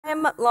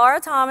I'm Laura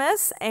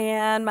Thomas,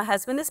 and my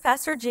husband is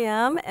Pastor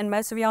Jim, and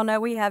most of y'all know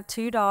we have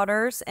two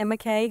daughters, Emma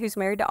Kay, who's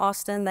married to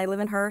Austin. They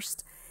live in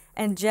Hurst,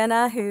 and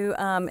Jenna, who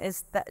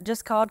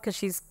just called because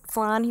she's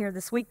flying here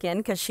this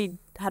weekend because she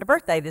had a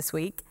birthday this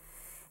week,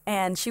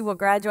 and she will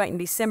graduate in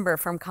December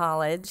from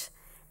college.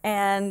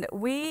 And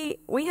we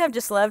have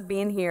just loved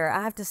being here.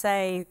 I have to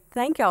say,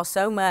 thank y'all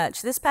so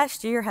much. This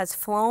past year has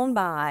flown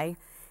by,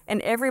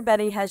 and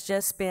everybody has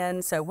just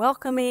been so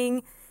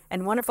welcoming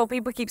and wonderful.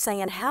 People keep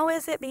saying, how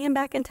is it being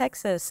back in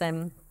Texas?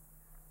 And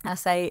I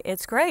say,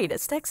 it's great.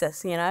 It's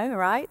Texas,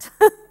 right?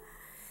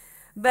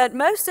 But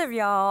most of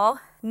y'all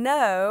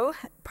know,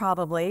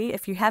 probably,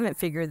 if you haven't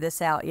figured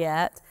this out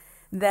yet,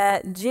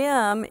 that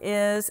Jim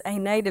is a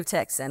native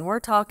Texan. We're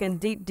talking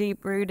deep,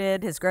 deep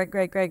rooted. His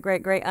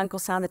great uncle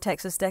signed the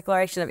Texas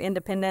Declaration of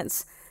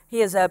Independence.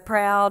 He is a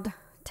proud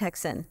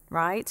Texan,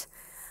 right?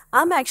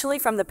 I'm actually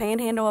from the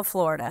Panhandle of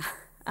Florida.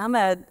 I'm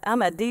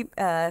a deep,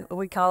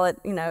 we call it,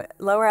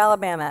 Lower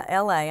Alabama,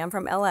 LA. I'm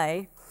from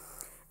LA.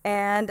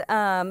 And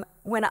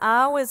when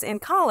I was in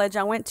college,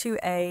 I went to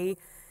a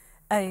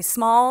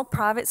small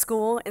private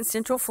school in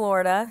Central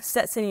Florida,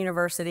 Stetson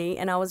University,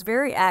 and I was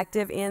very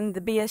active in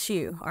the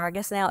BSU, or I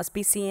guess now it's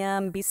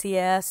BCM,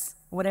 BCS,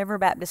 whatever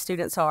Baptist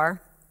students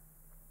are.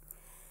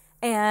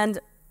 And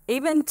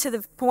even to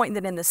the point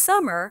that in the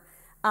summer,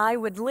 I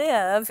would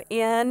live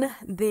in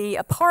the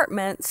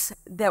apartments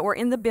that were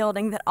in the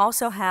building that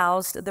also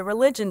housed the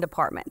religion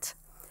department.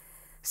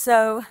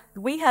 So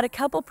we had a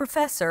couple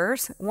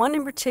professors, one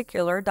in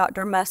particular,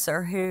 Dr.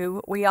 Musser,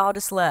 who we all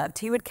just loved.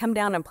 He would come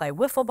down and play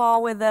wiffle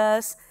ball with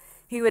us.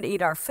 He would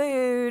eat our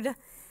food.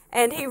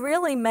 And he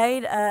really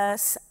made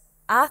us,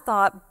 I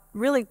thought,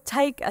 really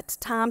take a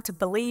time to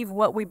believe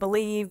what we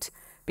believed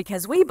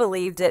because we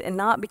believed it and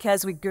not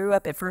because we grew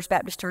up at First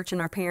Baptist Church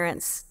and our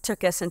parents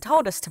took us and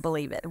told us to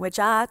believe it, which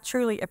I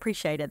truly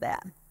appreciated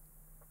that.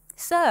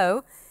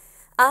 So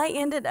I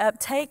ended up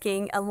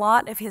taking a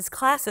lot of his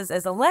classes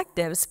as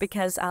electives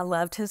because I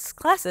loved his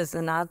classes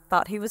and I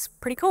thought he was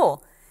pretty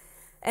cool.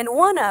 And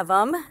one of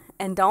them,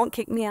 and don't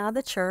kick me out of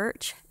the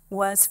church,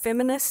 was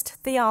feminist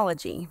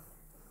theology.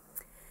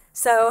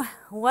 So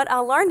what I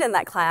learned in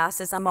that class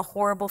is I'm a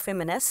horrible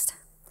feminist.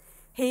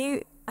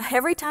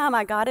 Every time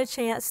I got a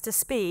chance to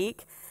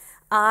speak,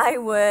 I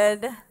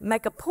would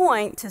make a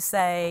point to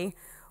say,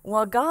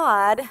 well,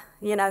 God,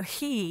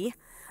 he,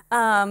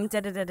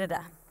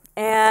 da-da-da-da-da.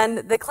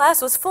 And the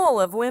class was full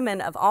of women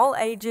of all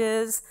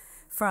ages,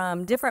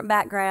 from different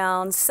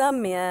backgrounds,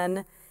 some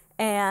men,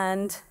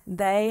 and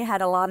they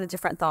had a lot of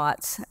different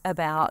thoughts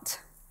about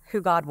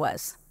who God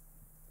was.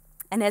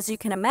 And as you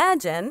can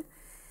imagine,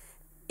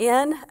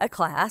 in a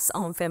class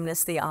on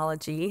feminist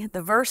theology,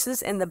 the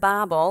verses in the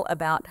Bible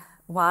about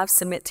wives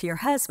submit to your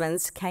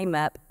husbands came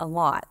up a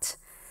lot,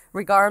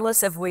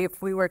 regardless of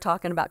if we were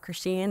talking about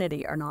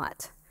Christianity or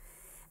not.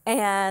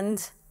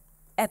 And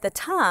at the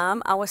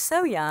time, I was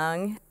so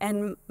young,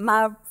 and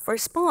my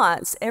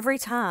response every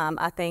time,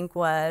 I think,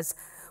 was,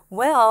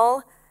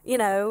 well,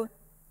 the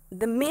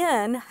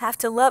men have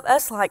to love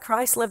us like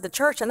Christ loved the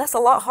church, and that's a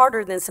lot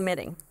harder than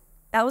submitting.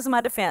 That was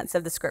my defense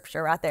of the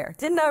scripture right there.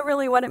 Didn't know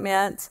really what it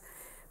meant,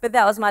 but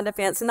that was my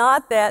defense,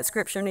 not that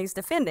scripture needs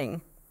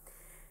defending.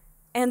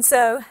 And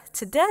so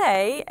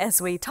today,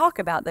 as we talk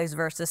about those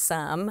verses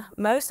some,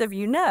 most of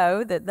you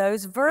know that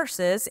those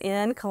verses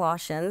in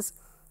Colossians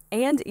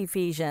and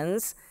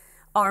Ephesians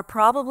are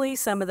probably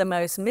some of the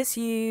most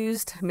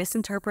misused,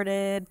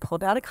 misinterpreted,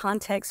 pulled out of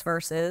context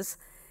verses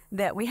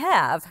that we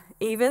have,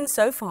 even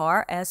so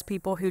far as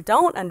people who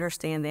don't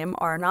understand them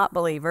or are not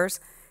believers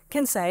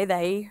can say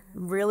they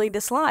really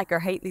dislike or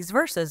hate these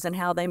verses and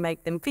how they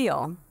make them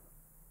feel.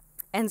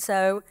 And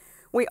so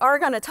we are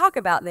going to talk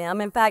about them.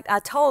 In fact, I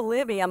told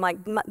Libby, I'm like,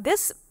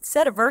 this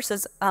set of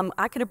verses,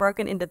 I could have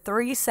broken into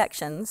 3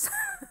 sections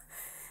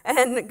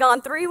and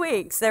gone 3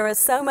 weeks. There was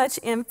so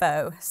much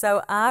info.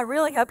 So I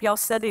really hope y'all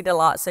studied a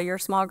lot so your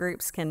small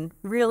groups can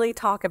really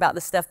talk about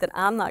the stuff that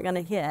I'm not going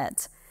to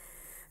hit.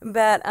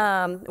 But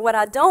what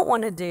I don't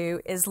want to do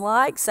is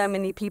like so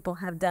many people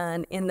have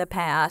done in the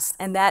past,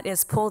 and that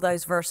is pull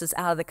those verses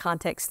out of the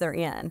context they're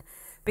in.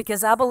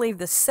 Because I believe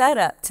the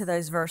setup to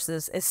those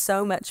verses is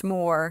so much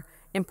more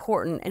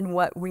important in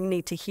what we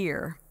need to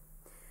hear.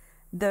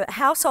 The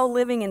household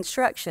living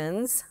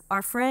instructions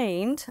are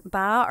framed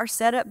by or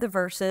set up by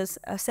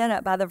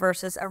the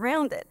verses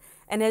around it.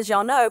 And as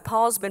y'all know,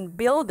 Paul's been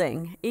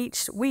building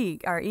each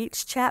week or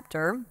each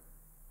chapter.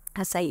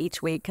 I say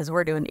each week because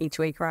we're doing each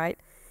week, right?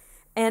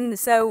 And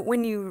so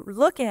when you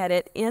look at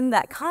it in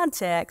that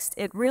context,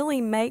 it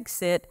really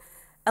makes it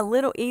a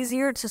little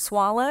easier to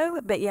swallow,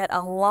 but yet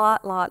a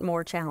lot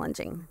more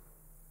challenging.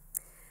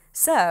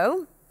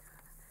 So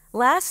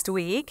last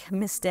week,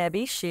 Miss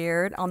Debbie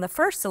shared on the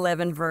first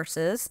 11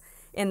 verses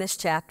in this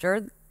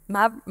chapter.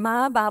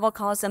 My Bible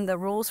calls them the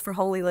rules for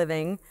holy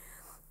living.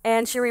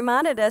 And she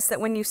reminded us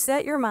that when you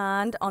set your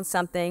mind on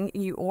something,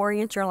 you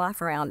orient your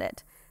life around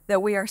it.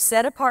 That we are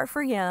set apart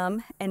for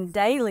Him, and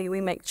daily we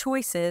make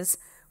choices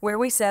where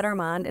we set our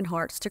mind and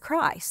hearts to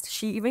Christ.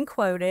 She even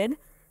quoted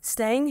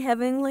Staying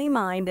heavenly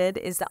minded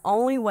is the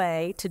only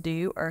way to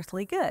do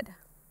earthly good.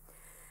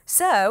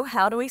 So,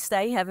 how do we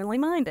stay heavenly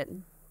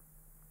minded?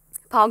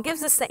 Paul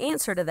gives us the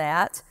answer to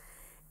that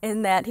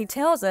in that he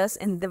tells us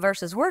in the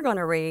verses we're going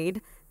to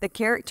read the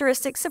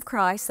characteristics of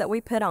Christ that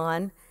we put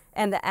on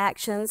and the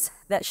actions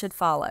that should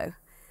follow.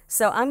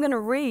 So I'm going to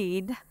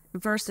read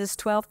verses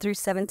 12 through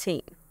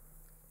 17.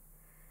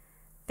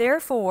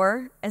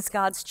 Therefore, as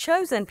God's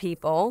chosen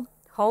people,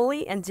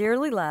 holy and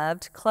dearly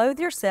loved, clothe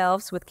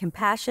yourselves with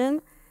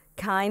compassion,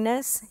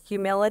 kindness,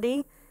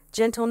 humility,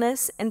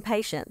 gentleness, and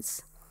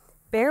patience.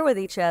 Bear with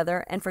each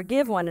other and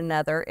forgive one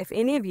another if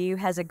any of you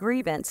has a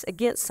grievance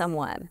against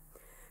someone.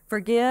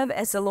 Forgive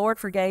as the Lord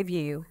forgave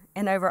you,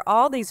 and over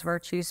all these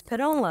virtues put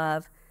on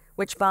love,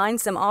 which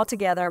binds them all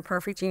together in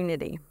perfect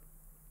unity.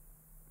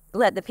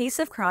 Let the peace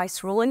of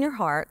Christ rule in your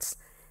hearts,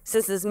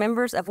 since as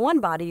members of one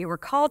body you were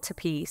called to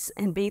peace,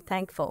 and be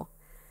thankful.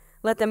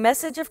 Let the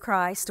message of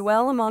Christ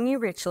dwell among you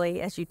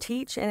richly as you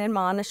teach and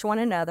admonish one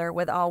another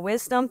with all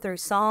wisdom through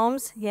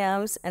psalms,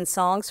 hymns, and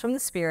songs from the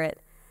Spirit,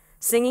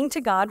 singing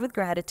to God with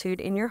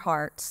gratitude in your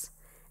hearts.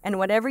 And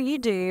whatever you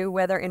do,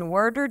 whether in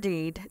word or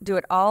deed, do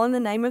it all in the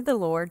name of the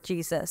Lord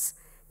Jesus,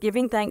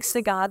 giving thanks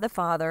to God the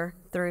Father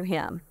through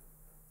him.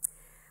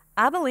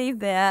 I believe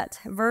that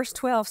verse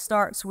 12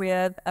 starts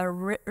with a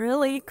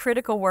really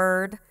critical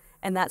word,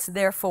 and that's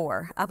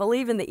therefore. I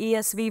believe in the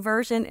ESV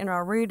version in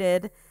our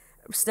Rooted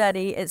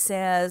study, it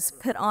says,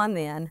 put on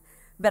then.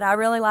 But I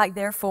really like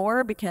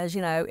therefore because,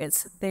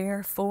 it's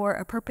there for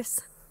a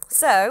purpose.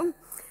 So,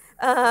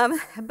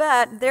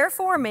 but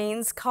therefore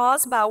means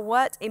caused by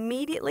what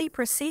immediately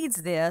precedes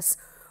this,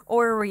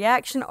 or a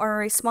reaction or a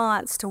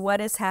response to what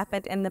has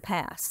happened in the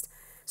past.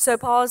 So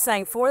Paul is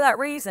saying, for that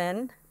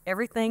reason,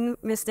 everything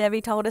Miss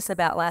Debbie told us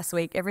about last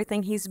week,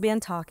 everything he's been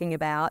talking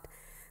about,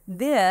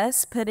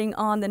 this putting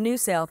on the new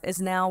self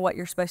is now what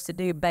you're supposed to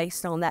do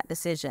based on that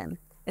decision.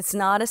 It's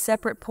not a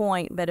separate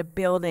point, but a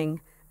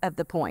building of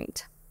the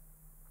point.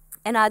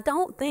 And I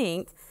don't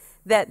think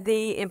that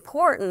the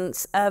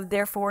importance of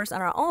therefores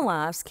in our own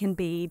lives can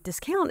be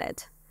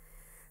discounted,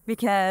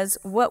 because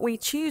what we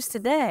choose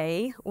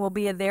today will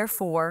be a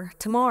therefore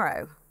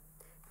tomorrow,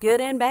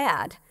 good and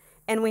bad,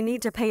 and we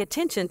need to pay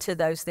attention to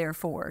those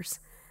therefores.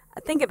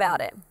 Think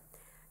about it.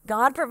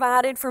 God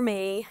provided for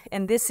me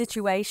in this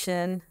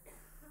situation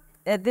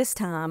at this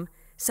time,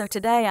 so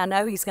today I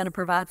know he's going to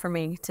provide for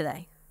me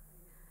today.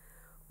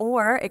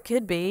 Or it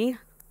could be,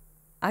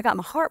 I got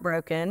my heart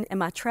broken and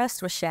my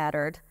trust was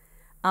shattered.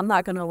 I'm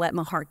not going to let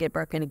my heart get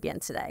broken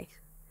again today.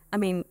 I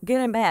mean, good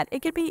and bad.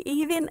 It could be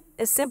even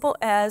as simple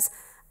as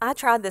I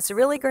tried this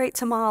really great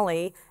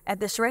tamale at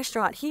this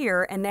restaurant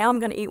here, and now I'm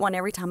going to eat one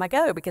every time I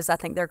go because I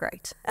think they're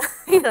great.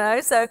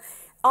 So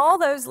all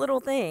those little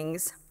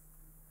things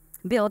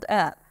build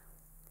up.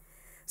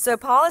 So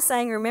Paul is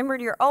saying, remember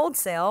your old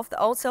self, the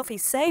old self he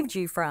saved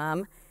you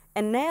from,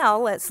 and now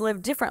let's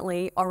live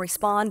differently or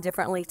respond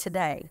differently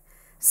today.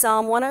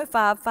 Psalm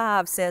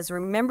 105:5 says,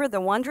 remember the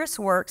wondrous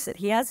works that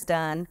he has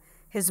done,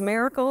 his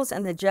miracles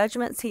and the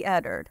judgments he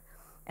uttered.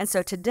 And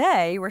so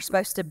today we're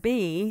supposed to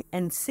be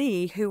and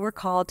see who we're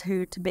called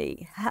to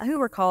be.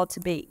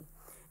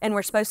 And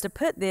we're supposed to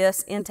put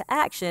this into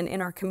action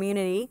in our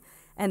community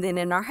and then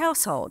in our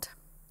household.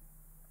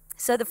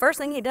 So the first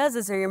thing he does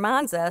is he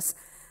reminds us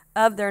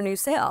of their new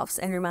selves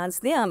and reminds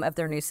them of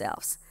their new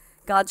selves.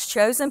 God's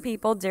chosen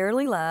people,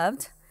 dearly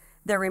loved,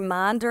 the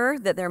reminder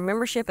that their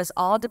membership is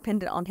all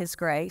dependent on his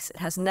grace. It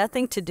has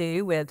nothing to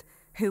do with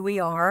who we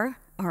are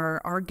or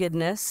our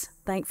goodness,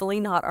 thankfully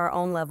not our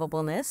own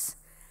lovableness.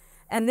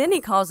 And then he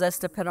calls us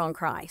to put on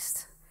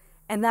Christ.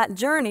 And that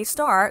journey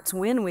starts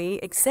when we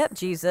accept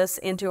Jesus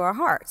into our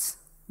hearts.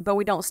 But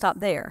we don't stop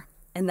there,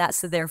 and that's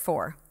the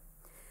therefore.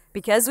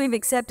 Because we've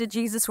accepted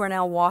Jesus, we're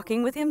now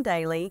walking with him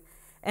daily,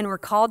 and we're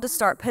called to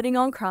start putting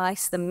on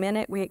Christ the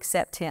minute we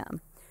accept him.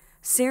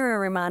 Sarah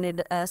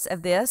reminded us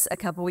of this a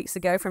couple weeks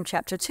ago from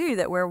chapter 2,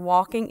 that we're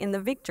walking in the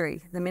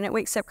victory. The minute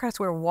we accept Christ,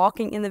 we're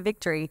walking in the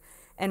victory,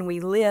 and we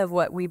live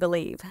what we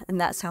believe, and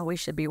that's how we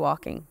should be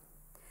walking.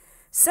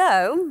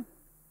 So,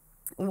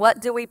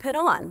 what do we put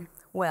on?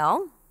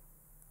 Well,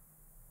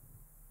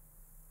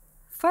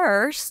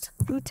 first,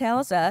 who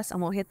tells us,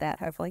 I'm going to hit that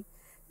hopefully,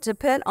 to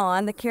put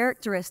on the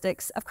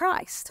characteristics of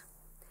Christ.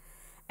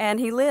 And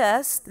he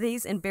lists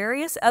these in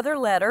various other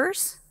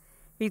letters.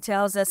 He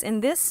tells us in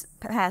this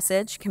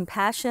passage,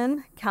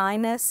 compassion,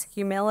 kindness,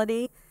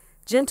 humility,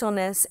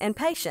 gentleness, and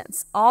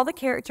patience, all the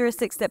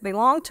characteristics that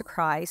belong to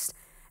Christ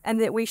and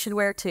that we should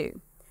wear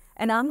too.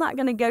 And I'm not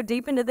going to go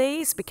deep into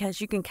these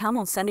because you can come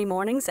on Sunday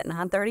mornings at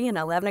 9:30 and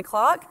 11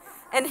 o'clock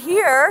and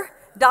hear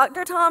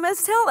Dr.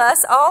 Thomas tell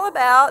us all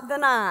about the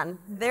 9.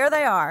 There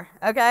they are,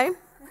 okay?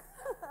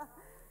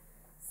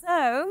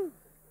 So,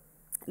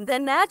 the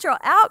natural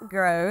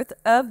outgrowth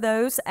of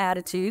those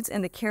attitudes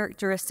and the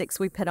characteristics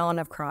we put on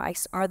of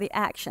Christ are the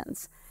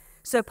actions.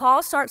 So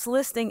Paul starts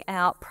listing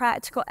out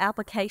practical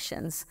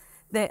applications,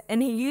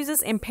 and he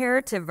uses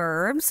imperative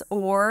verbs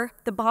or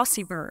the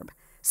bossy verb.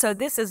 So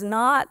this is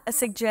not a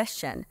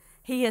suggestion.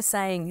 He is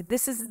saying,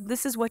 this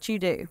is what you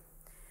do.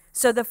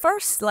 So the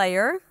first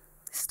layer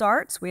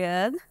starts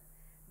with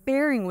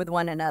bearing with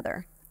one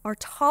another or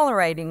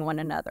tolerating one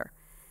another.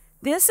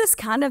 This is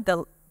kind of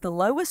the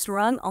lowest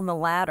rung on the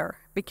ladder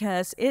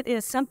because it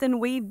is something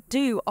we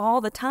do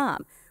all the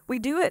time. We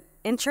do it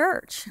in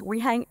church. We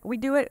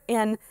do it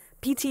in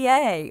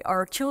PTA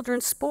or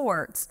children's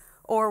sports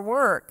or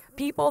work.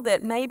 People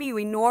that maybe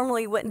we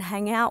normally wouldn't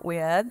hang out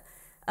with,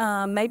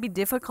 maybe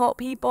difficult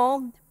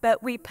people,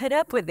 but we put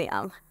up with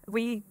them.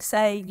 We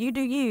say, you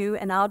do you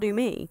and I'll do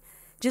me.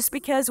 Just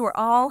because we're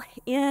all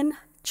in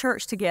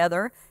church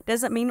together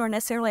doesn't mean we're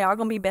necessarily all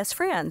going to be best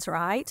friends,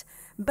 right?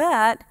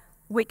 But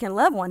we can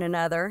love one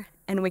another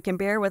and we can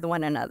bear with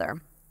one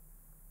another.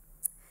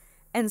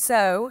 And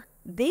so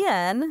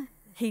then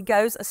he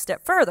goes a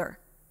step further.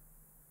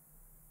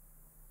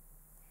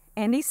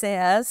 And he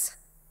says,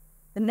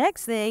 the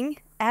next thing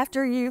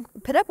after you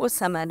put up with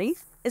somebody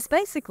is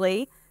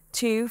basically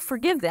to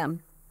forgive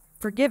them.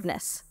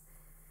 Forgiveness.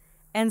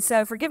 And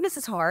so forgiveness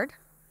is hard,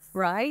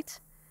 right?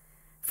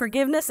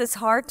 Forgiveness is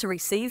hard to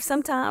receive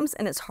sometimes,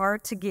 and it's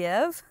hard to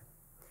give.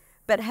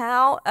 But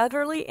how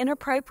utterly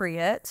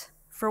inappropriate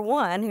for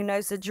one who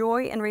knows the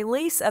joy and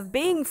release of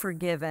being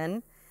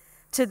forgiven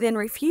to then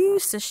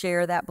refuse to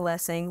share that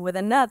blessing with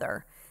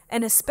another.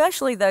 And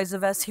especially those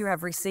of us who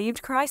have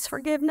received Christ's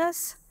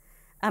forgiveness.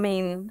 I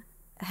mean,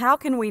 how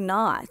can we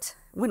not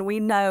when we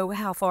know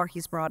how far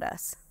he's brought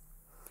us?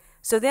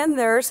 So then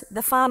there's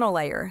the final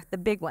layer, the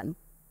big one.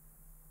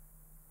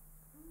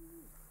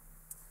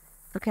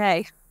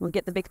 Okay, we'll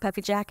get the big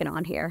puffy jacket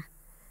on here.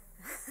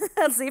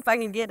 Let's see if I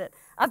can get it.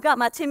 I've got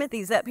my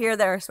Timothy's up here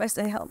that are supposed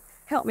to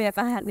help me if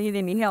I need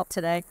any help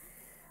today.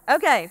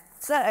 Okay,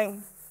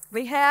 so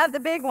we have the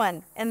big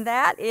one, and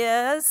that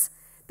is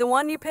the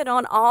one you put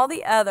on all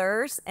the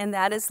others, and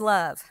that is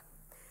love.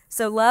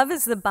 So love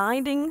is the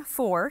binding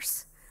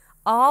force.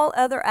 All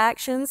other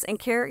actions and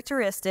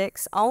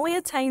characteristics only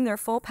attain their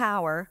full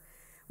power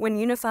when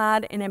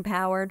unified and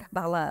empowered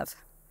by love.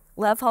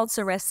 Love holds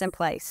the rest in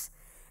place,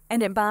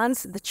 and it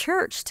binds the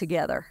church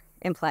together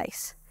in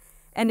place.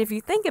 And if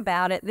you think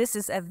about it, this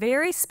is a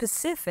very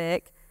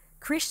specific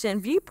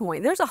Christian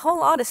viewpoint. There's a whole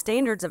lot of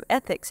standards of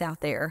ethics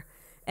out there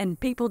and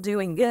people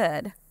doing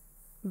good,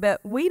 but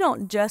we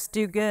don't just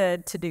do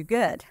good to do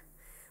good.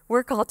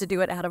 We're called to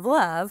do it out of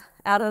love,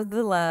 out of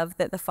the love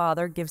that the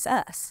Father gives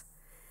us.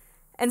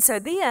 And so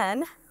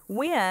then,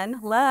 when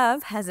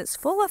love has its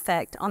full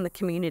effect on the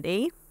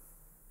community,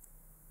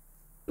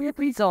 it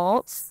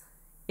results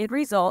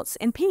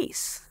in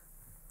peace.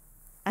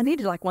 I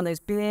needed like one of those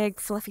big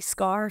fluffy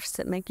scarves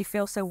that make you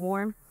feel so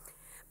warm.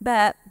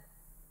 But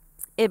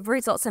it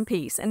results in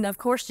peace. And of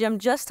course, Jim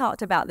just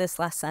talked about this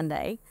last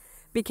Sunday.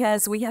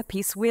 Because we have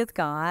peace with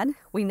God,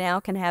 we now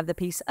can have the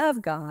peace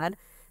of God,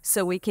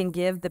 so we can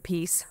give the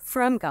peace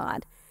from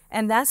God.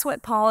 And that's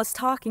what Paul is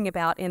talking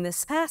about in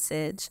this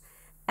passage,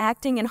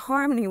 acting in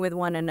harmony with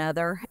one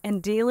another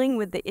and dealing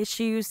with the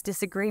issues,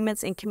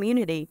 disagreements in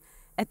community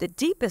at the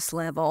deepest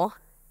level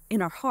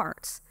in our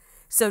hearts.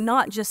 So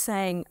not just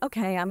saying,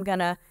 okay, I'm going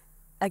to,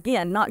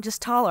 again, not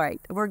just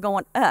tolerate. We're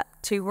going up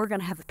to, we're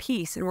going to have a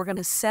peace and we're going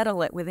to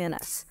settle it within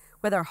us,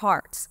 with our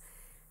hearts.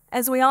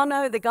 As we all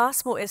know, the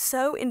gospel is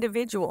so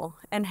individual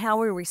and how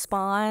we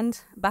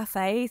respond by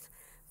faith,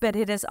 but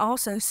it is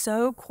also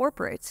so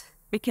corporate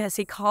because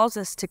he calls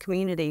us to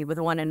community with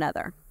one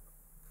another.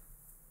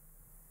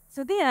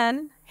 So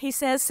then he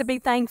says to be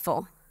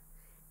thankful.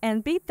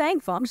 And be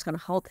thankful, I'm just going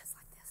to hold this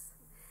like this.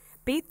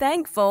 Be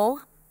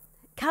thankful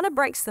kind of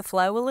breaks the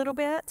flow a little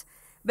bit,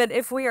 but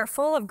if we are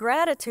full of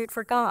gratitude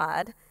for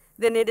God,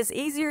 then it is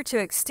easier to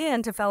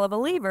extend to fellow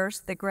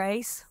believers the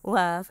grace,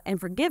 love, and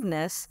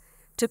forgiveness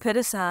to put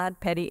aside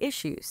petty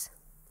issues.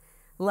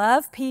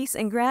 Love, peace,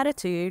 and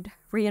gratitude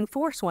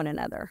reinforce one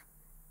another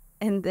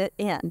in the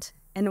end,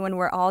 and when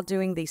we're all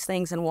doing these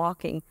things and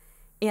walking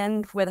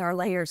in with our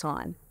layers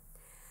on.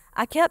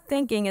 I kept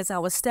thinking as I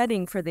was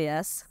studying for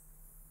this,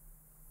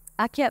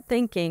 I kept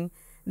thinking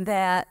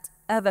that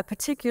of a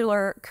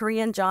particular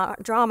Korean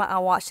drama I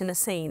watched in a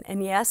scene.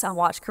 And yes, I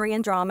watch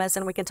Korean dramas,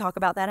 and we can talk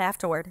about that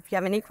afterward. If you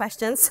have any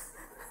questions,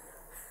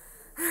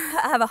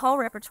 I have a whole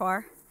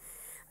repertoire.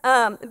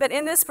 But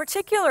in this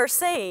particular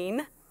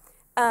scene,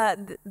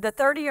 the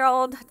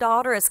 30-year-old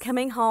daughter is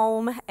coming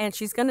home, and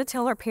she's going to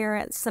tell her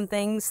parents some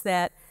things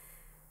that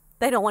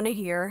they don't want to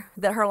hear,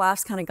 that her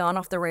life's kind of gone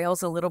off the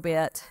rails a little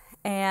bit.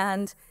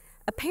 And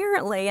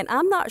apparently, and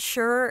I'm not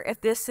sure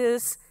if this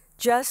is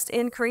just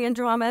in Korean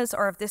dramas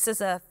or if this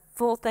is a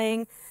full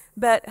thing,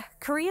 but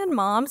Korean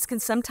moms can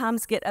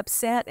sometimes get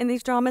upset in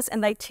these dramas,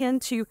 and they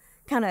tend to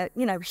kind of,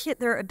 hit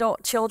their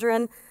adult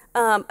children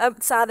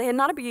upside the head,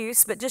 not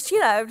abuse, but just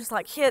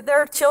like hit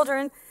their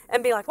children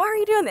and be like, why are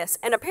you doing this?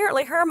 And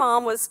apparently her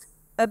mom was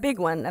a big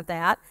one of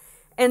that.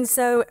 And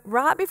so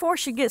right before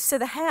she gets to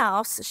the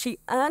house, she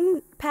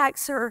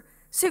unpacks her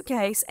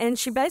suitcase and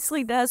she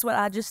basically does what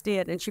I just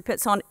did, and she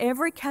puts on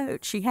every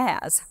coat she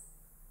has.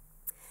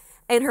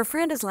 And her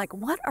friend is like,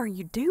 what are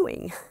you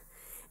doing?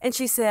 And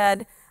she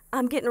said,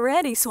 I'm getting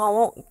ready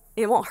so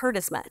it won't hurt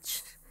as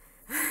much.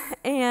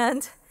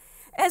 And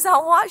as I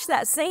watched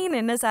that scene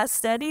and as I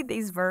studied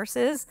these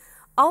verses,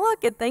 all I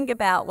could think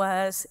about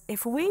was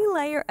if we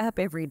layer up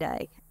every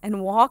day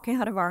and walk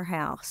out of our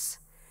house,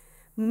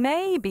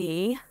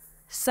 maybe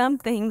some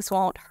things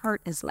won't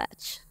hurt as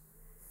much.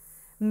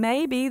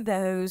 Maybe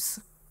those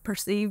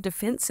perceived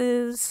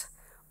offenses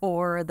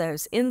or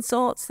those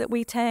insults that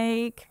we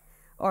take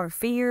or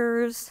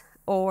fears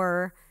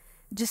or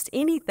just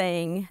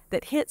anything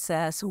that hits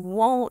us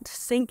won't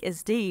sink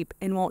as deep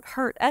and won't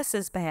hurt us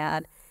as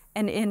bad.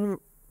 And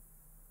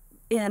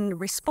in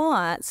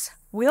response,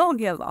 we'll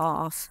give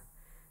off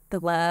the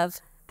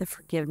love, the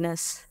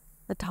forgiveness,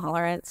 the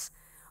tolerance,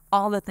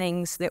 all the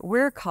things that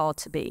we're called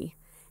to be,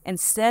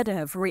 instead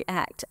of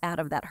react out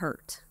of that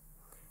hurt.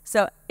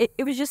 So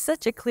it was just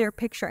such a clear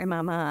picture in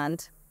my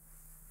mind.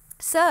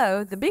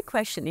 So the big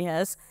question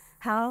is,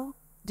 how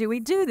do we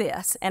do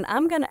this? And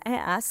I'm going to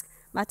ask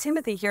my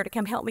Timothy here to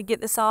come help me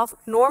get this off.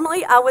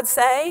 Normally, I would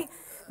say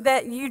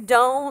that you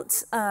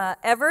don't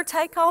ever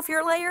take off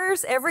your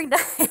layers every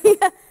day.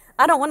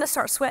 I don't want to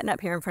start sweating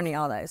up here in front of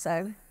y'all, though.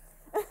 So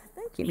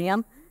thank you,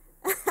 ma'am.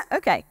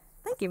 Okay,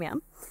 thank you,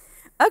 ma'am.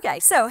 Okay,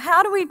 so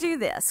how do we do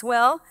this?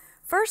 Well,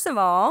 first of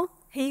all,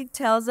 he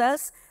tells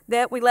us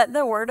that we let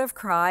the word of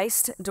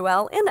Christ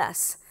dwell in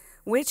us,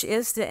 which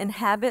is to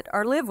inhabit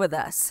or live with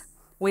us.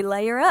 We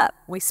layer up.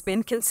 We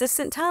spend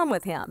consistent time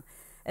with him.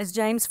 As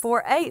James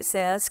 4:8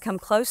 says, come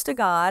close to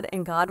God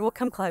and God will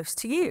come close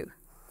to you.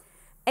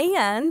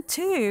 And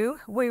 2,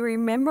 we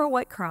remember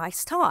what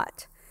Christ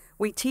taught.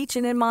 We teach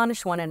and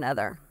admonish one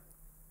another,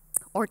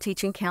 or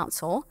teach and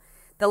counsel.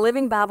 The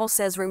Living Bible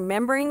says,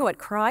 remembering what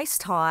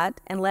Christ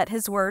taught and let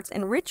his words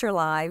enrich your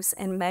lives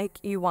and make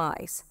you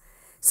wise.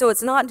 So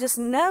it's not just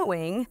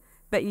knowing,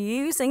 but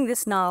using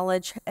this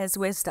knowledge as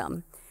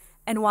wisdom.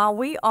 And while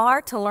we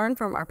are to learn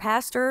from our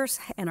pastors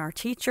and our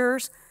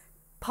teachers,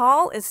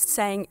 Paul is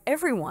saying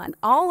everyone,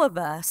 all of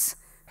us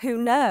who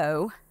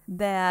know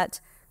that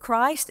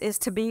Christ is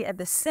to be at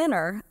the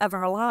center of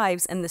our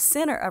lives and the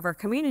center of our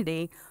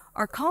community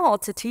are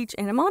called to teach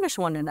and admonish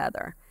one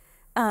another.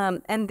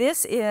 And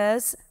this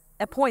is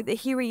a point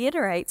that he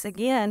reiterates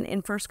again in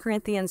 1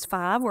 Corinthians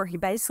 5, where he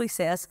basically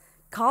says,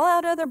 call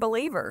out other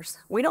believers.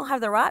 We don't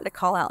have the right to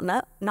call out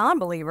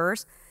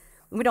non-believers.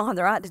 We don't have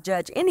the right to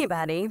judge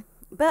anybody.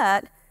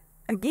 But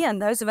again,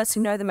 those of us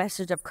who know the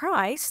message of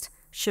Christ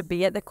should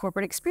be at the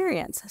corporate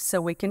experience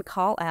so we can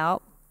call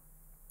out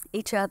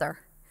each other.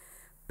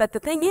 But the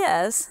thing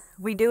is,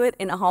 we do it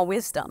in all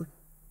wisdom.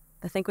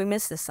 I think we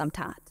miss this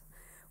sometimes.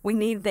 We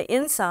need the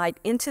insight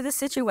into the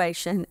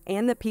situation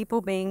and the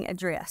people being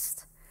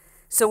addressed.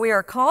 So we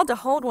are called to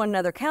hold one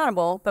another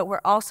accountable, but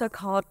we're also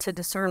called to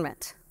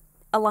discernment.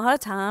 A lot of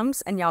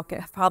times, and y'all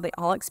can probably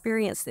all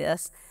experience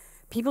this,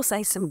 people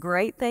say some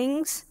great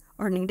things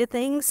or needed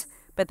things,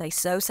 but they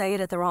so say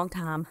it at the wrong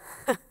time.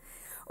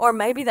 Or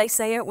maybe they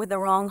say it with the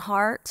wrong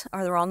heart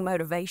or the wrong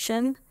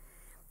motivation.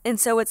 And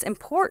so it's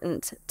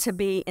important to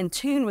be in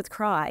tune with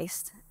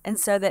Christ, and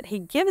so that he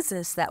gives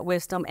us that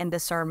wisdom and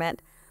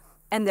discernment,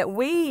 and that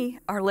we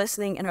are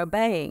listening and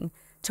obeying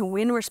to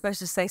when we're supposed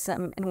to say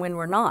something and when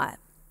we're not.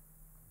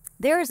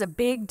 There is a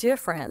big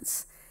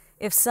difference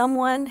if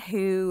someone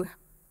who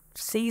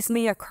sees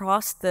me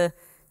across the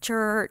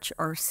church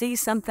or sees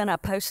something I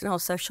posted on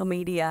social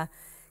media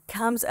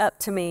comes up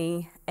to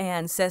me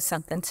and says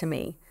something to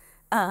me.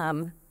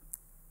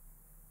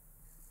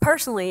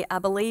 Personally, I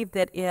believe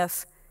that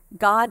if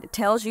God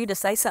tells you to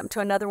say something to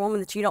another woman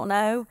that you don't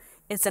know,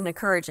 it's an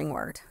encouraging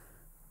word.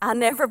 I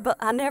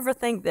never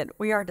think that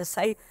we are to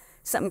say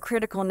something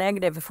critical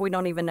negative if we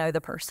don't even know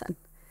the person,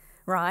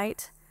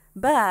 right?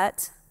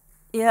 But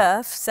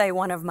if, say,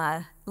 one of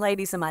my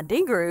ladies in my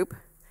D group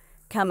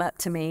come up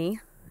to me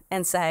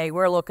and say,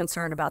 we're a little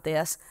concerned about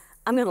this,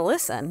 I'm going to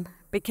listen,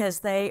 because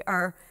they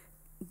are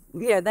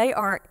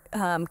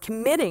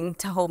committing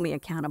to hold me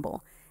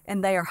accountable,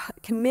 and they are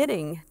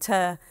committing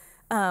to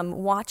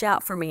watch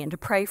out for me and to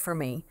pray for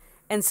me.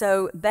 And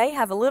so they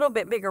have a little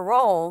bit bigger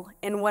role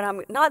in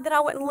what not that I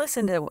wouldn't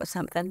listen to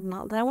something,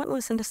 not that I wouldn't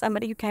listen to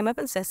somebody who came up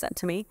and said something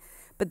to me,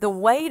 but the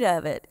weight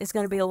of it is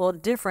going to be a little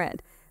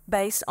different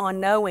based on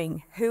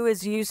knowing who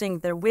is using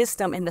the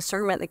wisdom and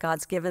discernment that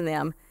God's given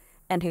them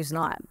and who's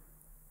not.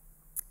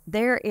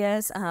 There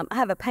is, I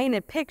have a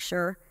painted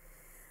picture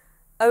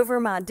over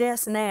my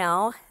desk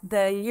now.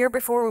 The year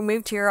before we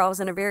moved here, I was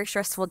in a very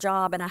stressful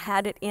job, and I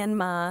had it in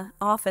my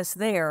office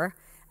there.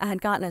 I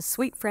had gotten a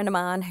sweet friend of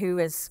mine who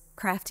is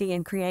crafty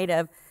and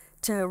creative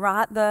to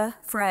write the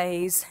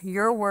phrase,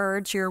 your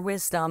words, your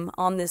wisdom,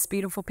 on this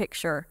beautiful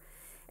picture.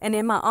 And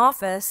in my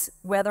office,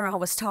 whether I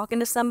was talking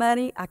to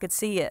somebody, I could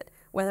see it.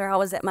 Whether I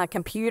was at my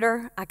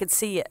computer, I could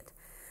see it.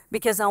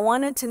 Because I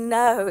wanted to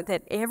know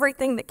that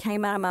everything that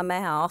came out of my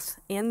mouth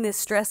in this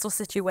stressful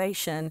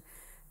situation,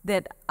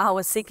 that I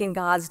was seeking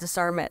God's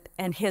discernment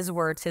and his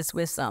words, his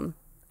wisdom.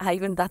 I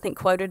think,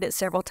 quoted it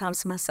several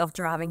times to myself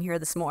driving here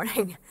this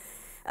morning.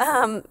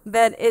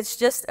 But it's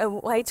just a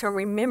way to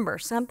remember,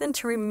 something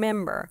to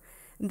remember,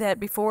 that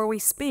before we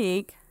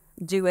speak,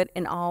 do it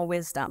in all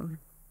wisdom.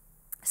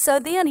 So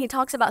then he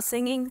talks about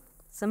singing.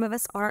 Some of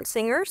us aren't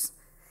singers.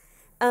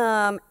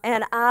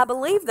 And I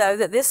believe, though,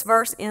 that this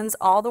verse ends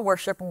all the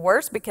worship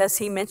awards because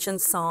he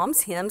mentions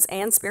psalms, hymns,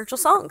 and spiritual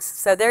songs.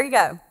 So there you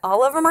go.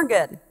 All of them are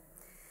good.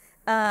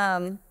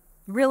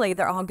 Really,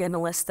 they're all good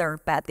unless they're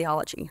bad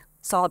theology.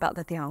 It's all about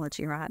the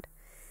theology, right?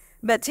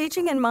 But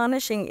teaching and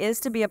admonishing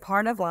is to be a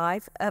part of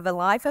a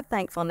life of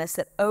thankfulness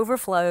that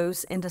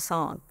overflows into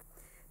song.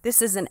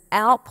 This is an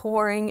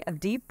outpouring of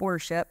deep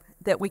worship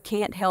that we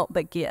can't help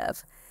but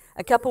give.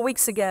 A couple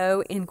weeks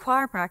ago in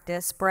choir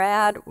practice,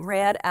 Brad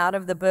read out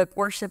of the book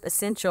Worship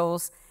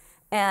Essentials,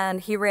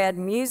 and he read,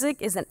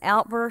 "Music is an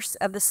outburst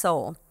of the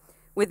soul.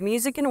 With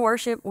music and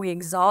worship, we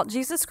exalt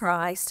Jesus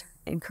Christ,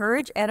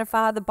 encourage,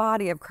 edify the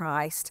body of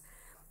Christ,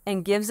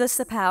 and gives us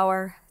the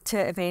power to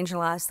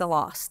evangelize the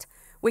lost."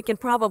 We can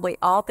probably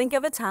all think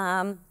of a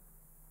time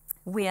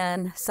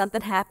when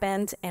something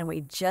happened and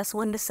we just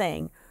wanted to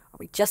sing, or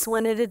we just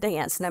wanted to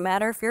dance, no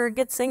matter if you're a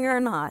good singer or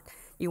not.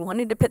 You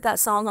wanted to put that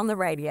song on the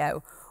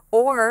radio.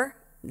 Or,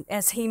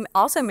 as he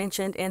also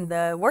mentioned in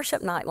the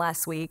worship night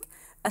last week,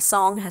 a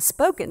song has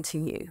spoken to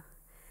you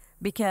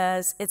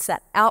because it's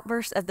that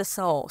outburst of the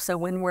soul. So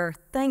when we're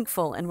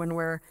thankful and when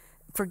we're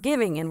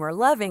forgiving and we're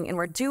loving and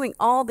we're doing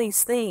all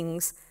these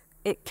things,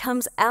 it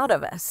comes out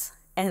of us.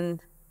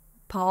 And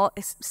Paul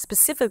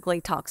specifically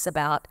talks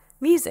about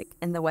music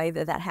and the way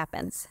that that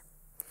happens.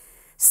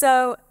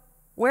 So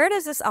where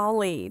does this all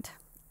lead?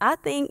 I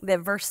think that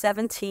verse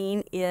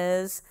 17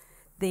 is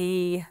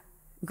the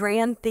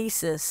grand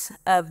thesis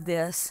of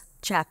this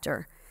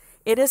chapter.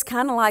 It is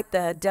kind of like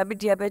the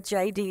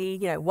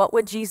WWJD, what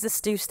would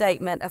Jesus do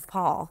statement of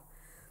Paul,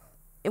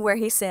 where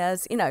he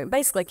says,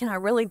 basically, can I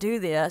really do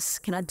this?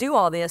 Can I do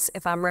all this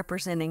if I'm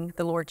representing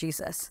the Lord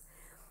Jesus?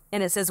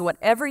 And it says,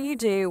 whatever you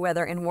do,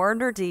 whether in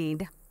word or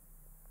deed,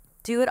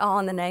 do it all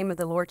in the name of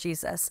the Lord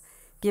Jesus,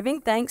 giving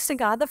thanks to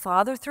God the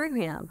Father through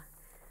him.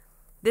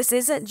 This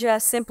isn't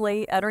just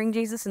simply uttering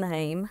Jesus'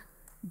 name,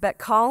 but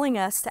calling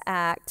us to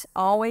act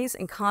always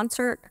in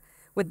concert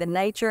with the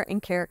nature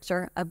and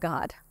character of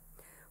God.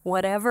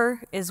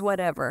 Whatever is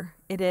whatever.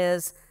 It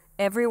is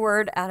every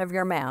word out of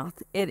your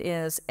mouth. It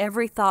is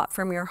every thought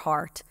from your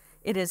heart.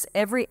 It is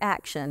every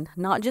action,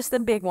 not just the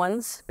big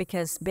ones,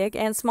 because big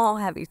and small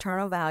have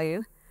eternal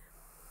value.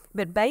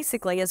 But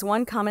basically, as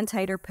one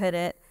commentator put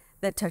it,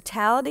 the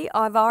totality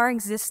of our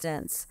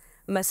existence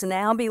must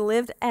now be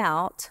lived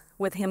out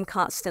with him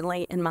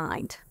constantly in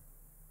mind.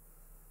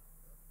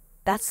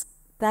 That's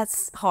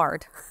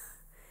hard.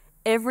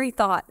 Every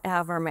thought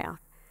out of our mouth,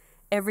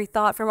 every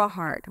thought from our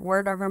heart,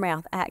 word of our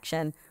mouth,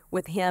 action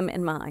with him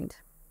in mind.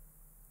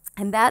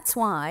 And that's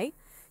why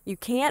you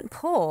can't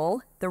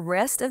pull the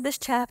rest of this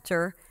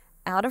chapter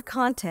out of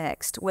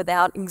context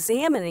without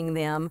examining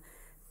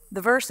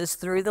the verses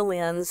through the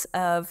lens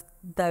of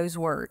those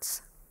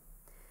words.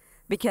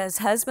 Because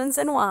husbands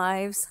and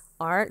wives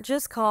aren't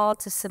just called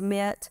to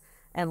submit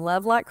and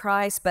love like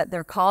Christ, but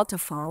they're called to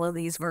follow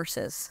these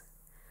verses.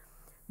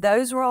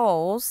 Those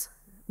roles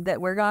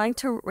that we're going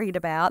to read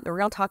about, that we're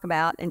going to talk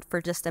about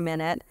for just a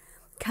minute,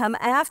 come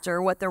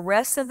after what the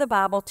rest of the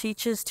Bible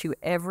teaches to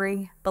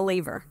every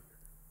believer.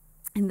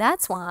 And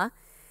that's why,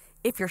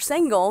 if you're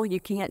single, you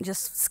can't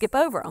just skip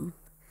over them,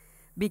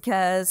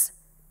 because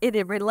it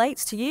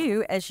relates to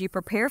you as you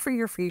prepare for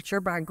your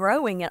future by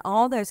growing in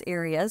all those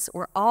areas.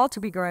 We're all to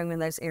be growing in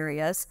those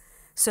areas.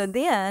 So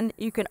then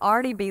you can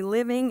already be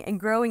living and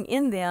growing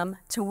in them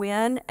to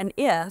when and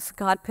if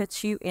God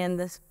puts you in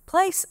this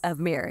place of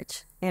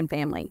marriage and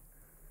family.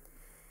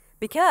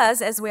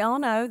 Because, as we all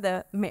know,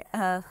 the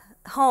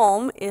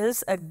home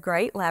is a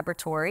great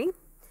laboratory,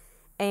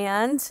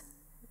 and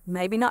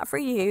maybe not for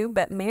you,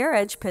 but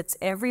marriage puts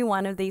every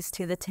one of these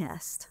to the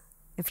test.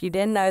 If you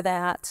didn't know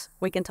that,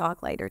 we can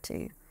talk later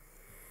too.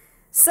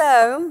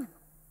 So,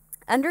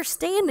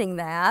 understanding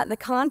that, the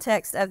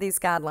context of these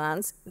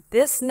guidelines,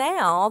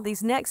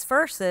 these next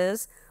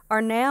verses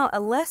are now a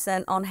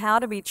lesson on how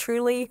to be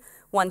truly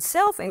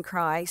oneself in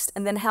Christ,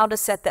 and then how to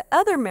set the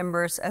other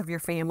members of your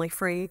family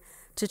free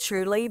to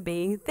truly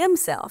be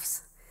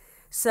themselves.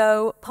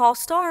 So, Paul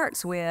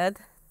starts with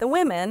the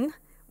women,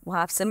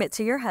 wives, submit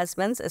to your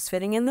husbands as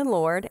fitting in the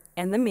Lord,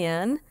 and the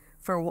men,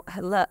 for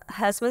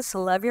husbands to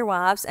love your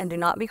wives and do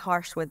not be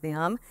harsh with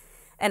them.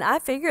 And I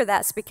figure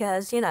that's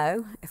because,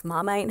 if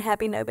mama ain't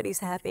happy, nobody's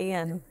happy,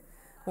 and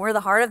we're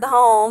the heart of the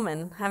home,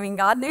 and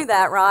God knew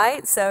that,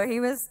 right? So he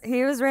was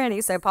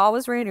ready. So Paul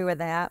was ready with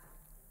that.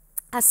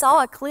 I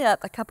saw a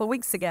clip a couple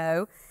weeks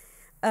ago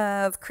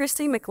of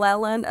Christy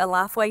McClellan, a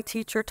Lifeway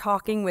teacher,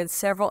 talking with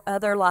several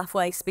other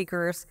Lifeway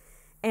speakers,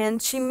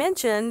 and she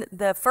mentioned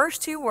the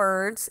first two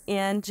words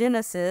in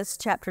Genesis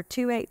chapter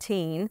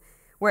 2:18,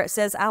 where it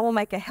says, "I will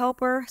make a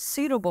helper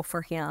suitable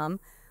for him."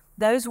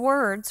 Those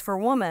words for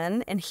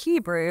woman in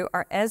Hebrew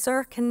are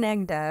ezer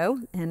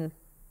kenegdo, and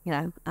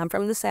I'm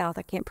from the South,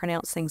 I can't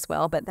pronounce things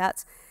well, but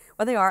that's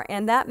what they are,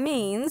 and that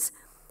means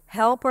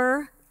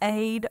helper,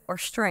 aid, or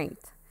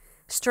strength.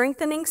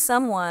 Strengthening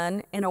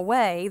someone in a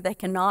way they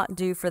cannot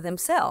do for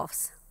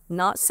themselves.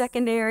 Not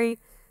secondary,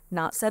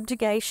 not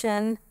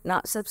subjugation,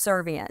 not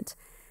subservient.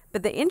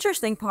 But the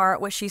interesting part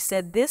was she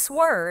said this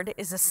word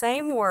is the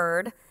same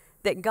word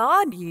that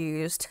God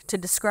used to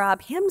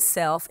describe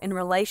himself in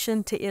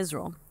relation to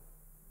Israel.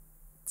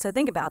 So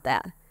think about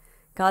that.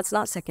 God's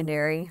not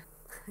secondary.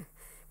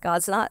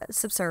 God's not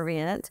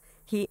subservient.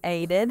 He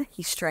aided,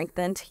 he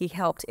strengthened, he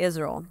helped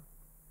Israel.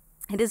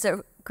 It is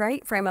a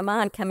great frame of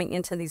mind coming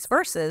into these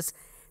verses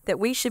that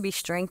we should be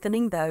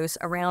strengthening those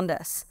around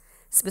us,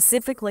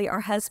 specifically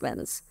our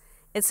husbands.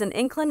 It's an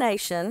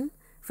inclination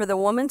for the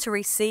woman to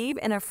receive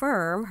and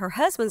affirm her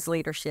husband's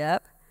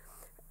leadership,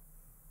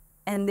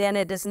 and then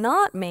it does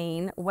not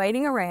mean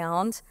waiting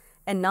around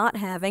and not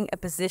having a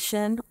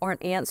position or an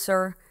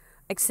answer,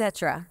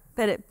 etc.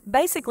 But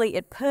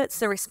it puts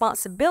the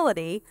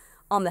responsibility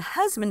on the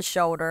husband's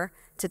shoulder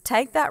to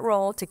take that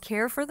role, to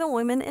care for the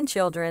women and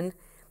children,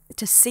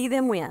 to see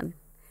them win.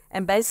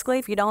 And basically,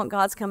 if you don't,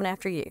 God's coming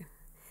after you.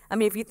 I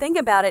mean, if you think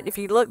about it, if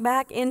you look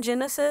back in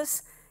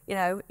Genesis,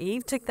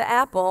 Eve took the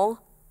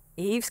apple.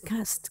 Eve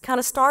kind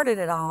of started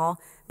it all.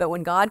 But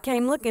when God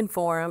came looking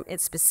for him,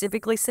 it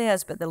specifically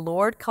says, but the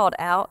Lord called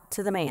out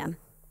to the man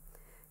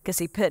because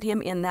he put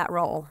him in that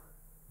role.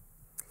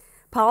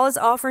 Paul is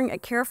offering a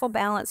careful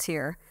balance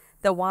here.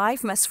 The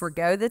wife must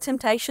forgo the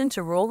temptation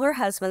to rule her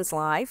husband's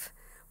life,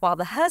 while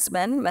the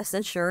husband must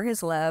ensure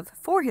his love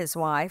for his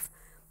wife,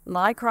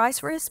 like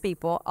Christ for his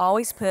people,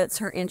 always puts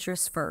her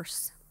interests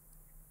first.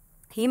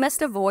 He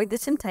must avoid the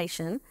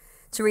temptation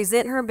to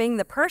resent her being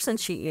the person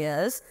she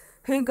is,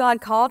 who God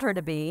called her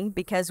to be,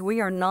 because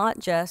we are not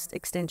just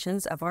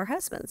extensions of our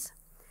husbands.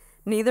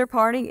 Neither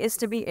party is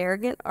to be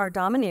arrogant or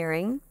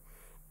domineering.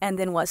 And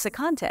then what's the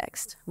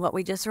context? What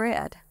we just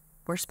read.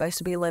 We're supposed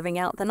to be living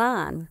out the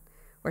 9.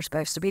 We're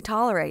supposed to be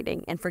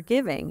tolerating and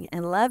forgiving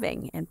and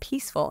loving and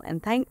peaceful and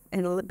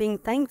being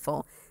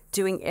thankful,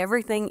 doing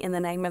everything in the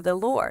name of the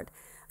Lord.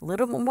 A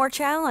little bit more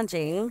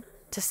challenging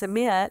to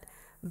submit,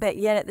 but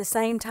yet at the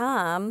same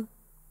time,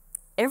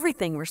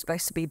 everything we're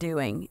supposed to be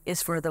doing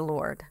is for the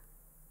Lord.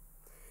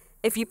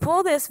 If you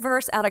pull this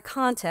verse out of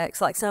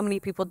context, like so many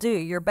people do,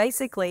 you're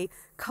basically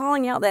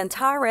calling out the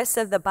entire rest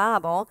of the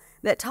Bible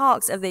that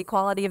talks of the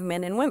equality of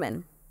men and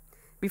women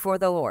before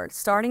the Lord.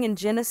 Starting in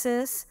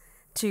Genesis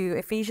to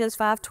Ephesians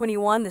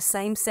 5:21, the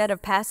same set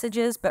of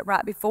passages, but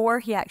right before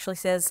he actually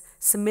says,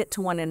 submit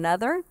to one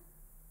another.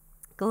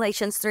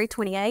 Galatians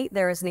 3:28,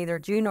 there is neither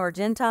Jew nor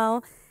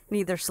Gentile,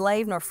 neither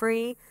slave nor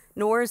free,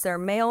 nor is there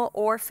male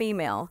or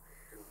female.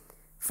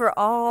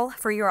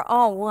 For you are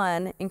all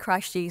one in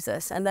Christ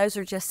Jesus. And those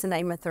are just to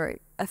name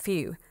a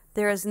few.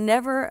 There is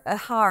never a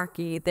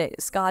hierarchy that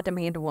is God to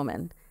man to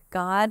woman.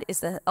 God is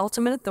the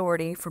ultimate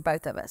authority for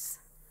both of us.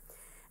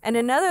 And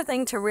another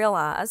thing to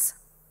realize,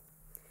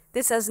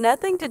 this has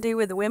nothing to do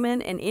with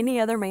women and any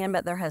other man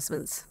but their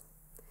husbands.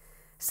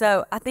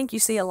 So I think you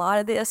see a lot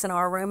of this in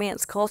our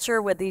romance culture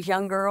with these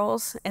young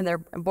girls, and they're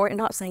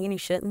not saying you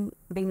shouldn't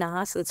be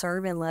nice and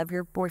serve and love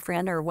your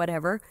boyfriend or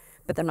whatever,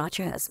 but they're not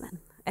your husband.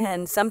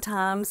 And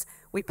sometimes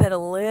we put a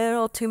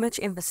little too much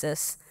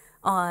emphasis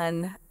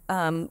on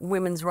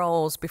women's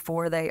roles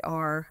before they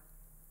are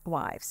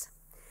wives.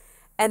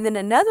 And then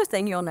another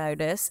thing you'll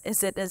notice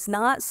is it does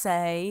not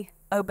say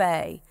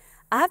obey.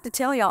 I have to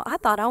tell y'all, I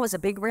thought I was a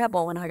big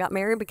rebel when I got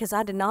married because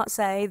I did not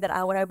say that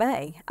I would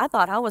obey. I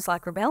thought I was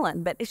like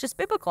rebelling, but it's just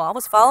biblical. I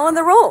was following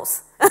the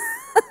rules.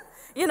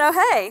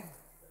 Hey,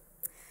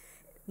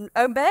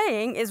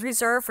 obeying is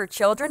reserved for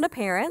children to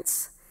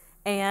parents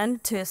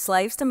and to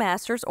slaves to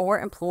masters or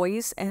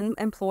employees and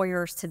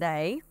employers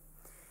today.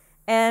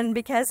 And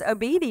because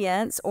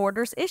obedience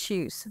orders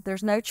issues,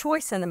 there's no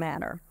choice in the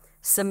matter.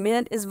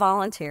 Submit is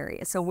voluntary.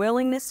 It's a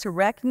willingness to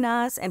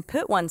recognize and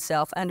put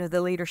oneself under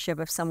the leadership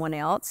of someone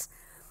else,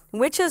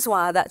 which is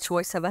why that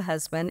choice of a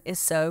husband is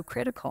so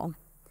critical.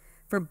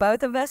 For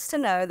both of us to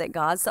know that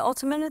God's the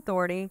ultimate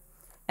authority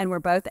and we're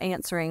both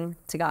answering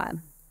to God.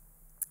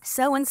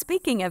 So in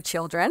speaking of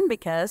children,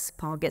 because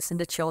Paul gets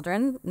into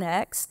children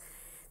next,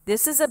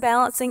 this is a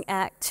balancing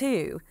act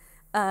too.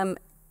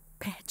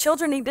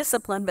 Children need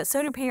discipline, but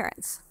so do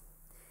parents.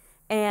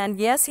 And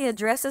yes, he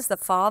addresses the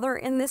father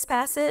in this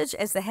passage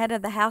as the head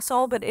of the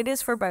household, but it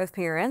is for both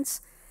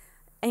parents.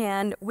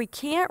 And we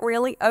can't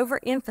really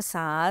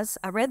overemphasize.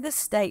 I read this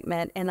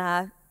statement and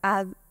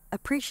I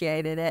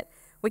appreciated it.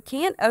 We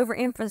can't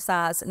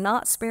overemphasize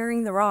not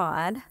sparing the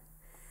rod,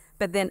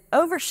 but then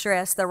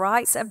overstress the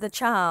rights of the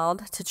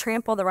child to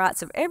trample the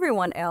rights of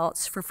everyone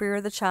else for fear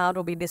the child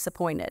will be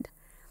disappointed.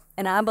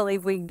 And I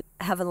believe we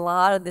have a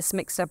lot of this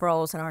mixed up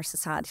roles in our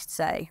society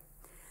today.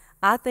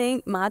 I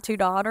think my 2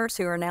 daughters,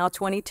 who are now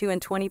 22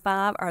 and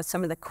 25, are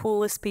some of the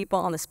coolest people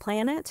on this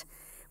planet.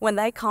 When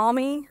they call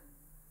me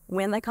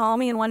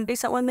and want to do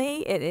something with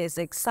me, it is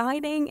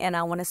exciting, and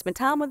I want to spend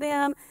time with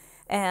them.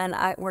 And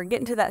we're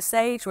getting to that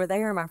stage where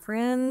they are my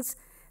friends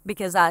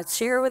because I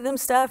share with them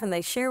stuff and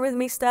they share with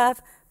me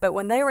stuff. But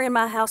when they were in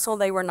my household,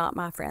 they were not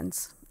my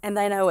friends. And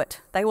they know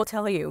it. They will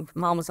tell you,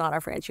 Mom was not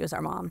our friend. She was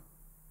our mom.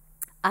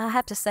 I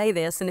have to say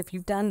this, and if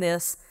you've done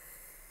this,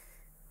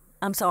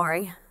 I'm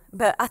sorry.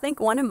 But I think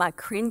one of my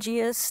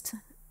cringiest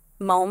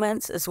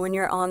moments is when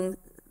you're on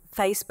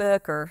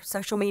Facebook or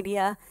social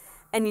media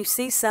and you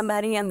see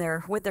somebody and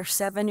they're with their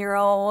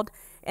 7-year-old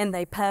and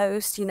they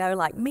post,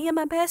 like me and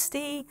my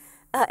bestie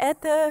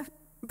at the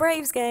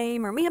Braves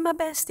game, or me and my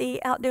bestie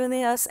out doing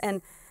this.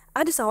 And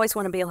I just always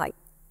want to be like,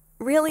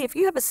 really, if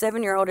you have a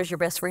 7-year-old as your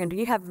best friend, do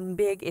you have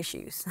big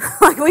issues?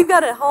 Like, we've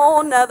got a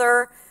whole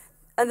other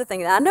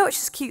thing. I know it's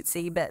just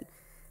cutesy, but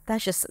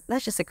that's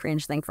just a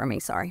cringe thing for me.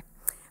 Sorry.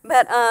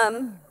 But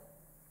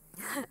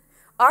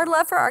our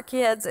love for our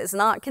kids is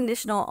not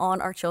conditional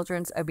on our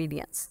children's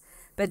obedience.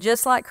 But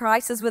just like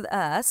Christ is with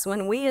us,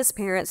 when we as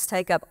parents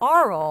take up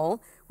our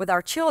role with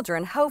our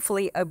children,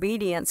 hopefully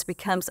obedience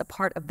becomes a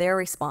part of their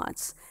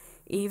response,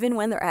 even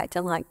when they're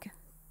acting like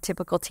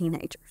typical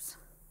teenagers.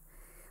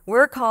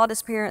 We're called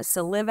as parents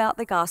to live out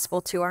the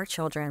gospel to our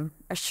children,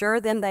 assure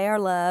them they are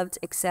loved,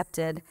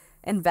 accepted,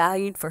 and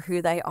valued for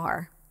who they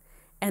are.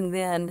 And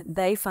then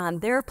they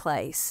find their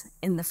place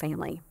in the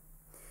family.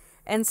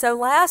 And so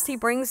last, he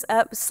brings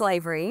up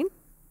slavery.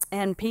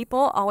 And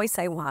people always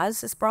say, why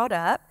is this brought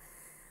up?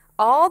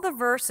 All the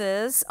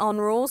verses on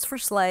rules for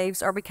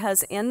slaves are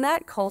because in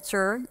that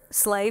culture,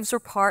 slaves were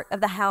part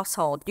of the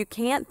household. You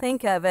can't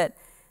think of it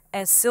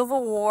as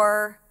Civil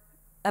War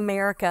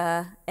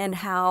America and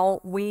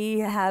how we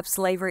have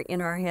slavery in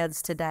our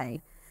heads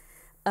today.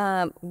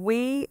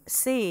 We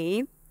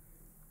see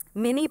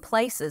many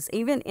places,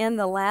 even in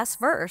the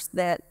last verse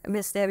that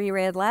Miss Debbie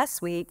read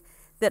last week,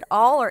 that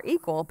all are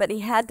equal, but he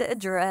had to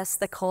address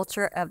the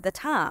culture of the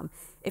time.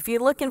 If you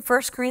look in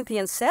 1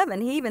 Corinthians 7,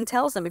 he even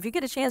tells them, if you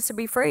get a chance to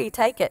be free,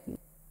 take it.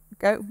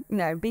 Go,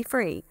 be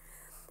free.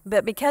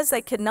 But because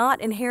they could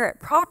not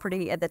inherit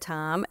property at the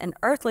time, an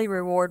earthly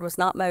reward was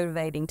not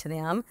motivating to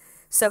them,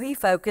 so he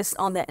focused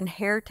on the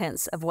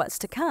inheritance of what's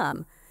to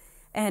come.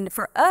 And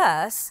for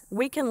us,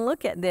 we can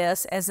look at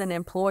this as an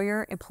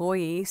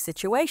employer-employee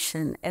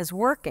situation, as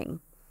working.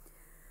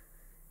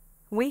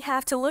 We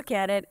have to look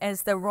at it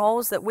as the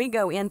roles that we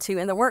go into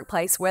in the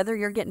workplace, whether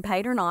you're getting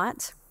paid or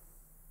not.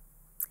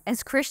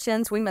 As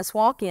Christians, we must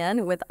walk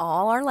in with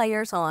all our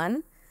layers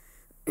on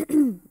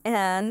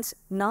and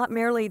not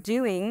merely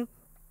doing,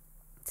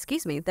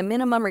 the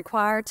minimum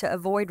required to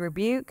avoid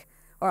rebuke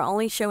or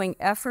only showing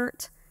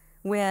effort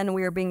when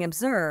we are being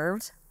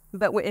observed.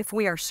 But if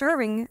we are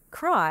serving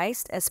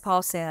Christ, as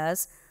Paul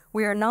says,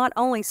 we are not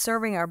only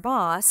serving our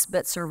boss,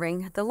 but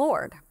serving the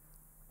Lord.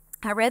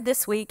 I read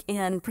this week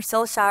in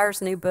Priscilla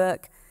Shire's new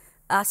book,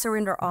 I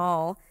Surrender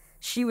All.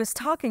 She was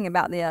talking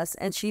about this,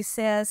 and she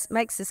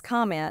makes this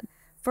comment,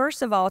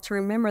 first of all, to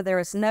remember there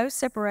is no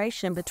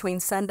separation between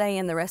Sunday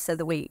and the rest of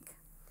the week.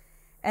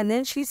 And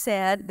then she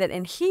said that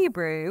in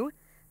Hebrew,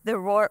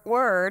 the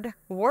word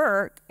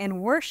work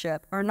and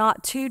worship are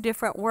not two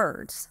different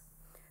words,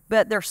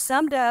 but they're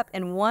summed up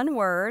in one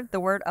word, the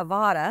word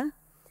avada,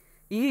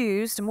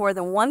 used more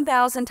than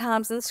 1,000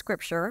 times in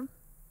Scripture,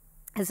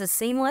 as a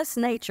seamless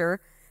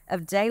nature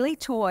of daily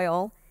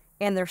toil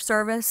and their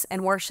service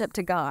and worship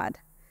to God.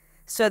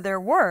 So their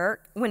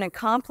work, when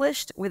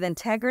accomplished with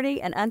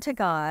integrity and unto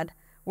God,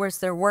 was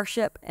their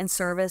worship and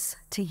service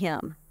to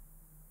Him.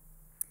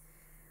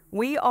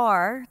 We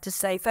are to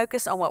stay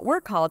focused on what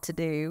we're called to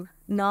do,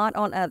 not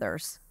on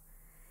others.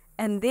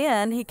 And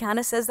then he kind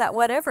of says that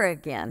whatever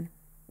again.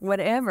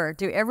 Whatever.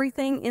 Do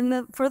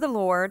everything for the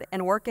Lord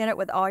and work in it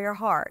with all your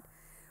heart.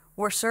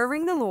 We're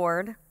serving the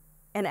Lord,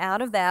 and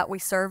out of that we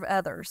serve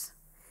others.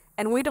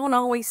 And we don't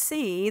always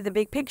see the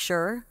big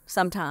picture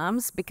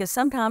sometimes, because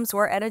sometimes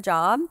we're at a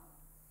job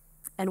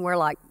and we're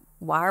like,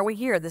 why are we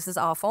here? This is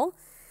awful.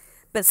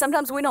 But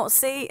sometimes we don't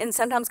see, and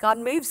sometimes God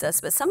moves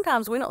us, but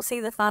sometimes we don't see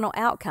the final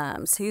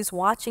outcomes. Who's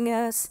watching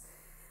us,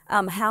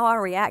 how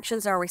our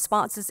reactions, our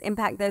responses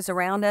impact those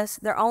around us.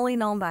 They're only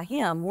known by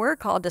Him. We're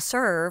called to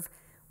serve,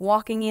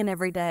 walking in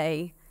every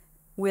day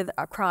with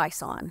a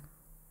Christ on.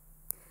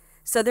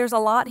 So there's a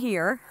lot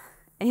here,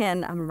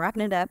 and I'm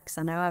wrapping it up because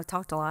I know I've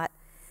talked a lot.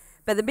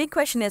 But the big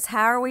question is,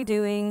 how are we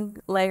doing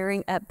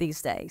layering up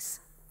these days?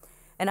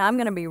 And I'm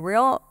going to be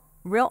real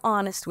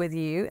honest with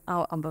you.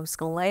 I'm just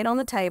going to lay it on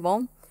the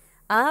table.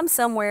 I'm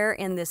somewhere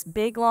in this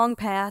big, long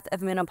path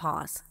of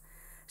menopause.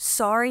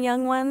 Sorry,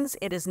 young ones,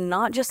 it is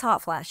not just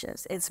hot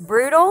flashes. It's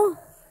brutal.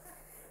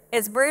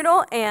 It's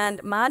brutal,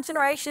 and my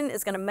generation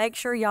is going to make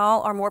sure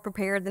y'all are more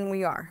prepared than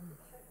we are.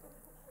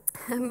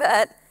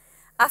 But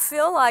I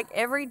feel like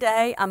every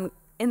day I'm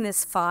in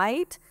this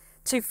fight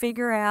to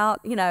figure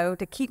out,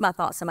 to keep my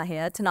thoughts in my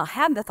head, to not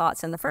have the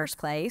thoughts in the first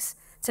place,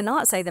 to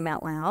not say them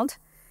out loud.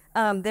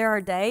 There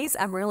are days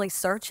I'm really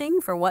searching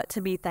for what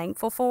to be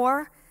thankful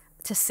for,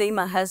 to see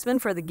my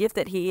husband for the gift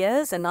that he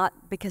is and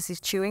not because he's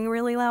chewing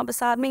really loud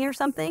beside me or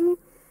something.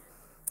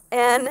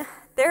 And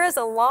there is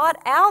a lot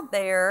out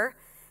there.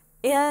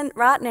 And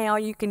right now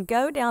you can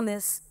go down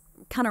this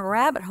kind of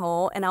rabbit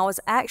hole, and I was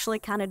actually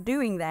kind of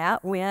doing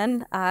that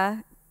when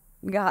I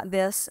got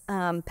this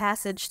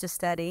passage to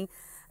study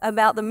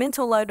about the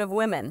mental load of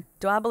women.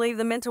 Do I believe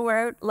the mental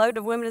load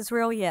of women is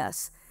real?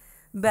 Yes.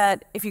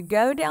 But if you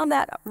go down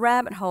that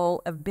rabbit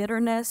hole of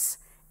bitterness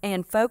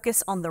and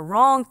focus on the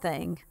wrong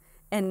thing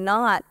and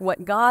not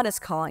what God is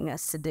calling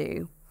us to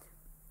do,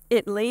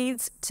 it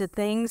leads to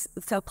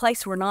a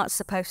place we're not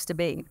supposed to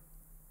be.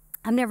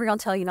 I'm never going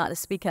to tell you not to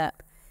speak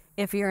up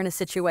if you're in a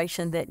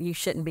situation that you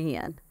shouldn't be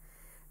in.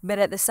 But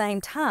at the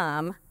same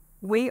time,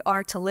 we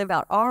are to live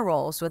out our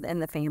roles within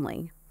the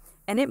family.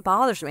 And it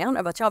bothers me. I don't know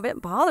about y'all, but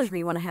it bothers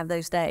me when I have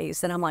those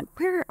days that I'm like,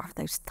 where are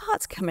those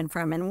thoughts coming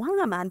from? And why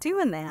am I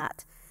doing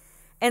that?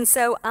 And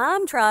so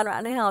I'm trying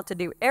right now to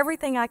do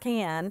everything I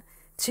can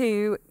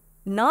to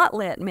not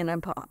let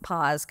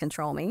menopause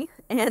control me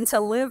and to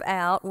live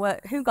out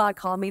who God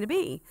called me to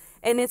be.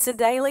 And it's a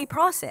daily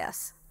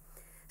process.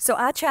 So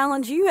I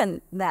challenge you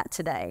in that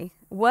today.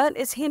 What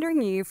is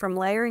hindering you from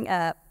layering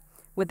up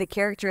with the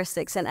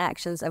characteristics and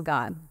actions of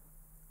God?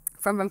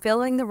 From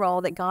fulfilling the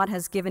role that God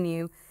has given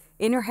you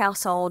in your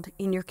household,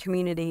 in your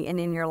community, and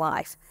in your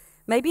life.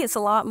 Maybe it's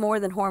a lot more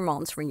than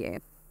hormones for you.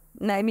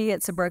 Maybe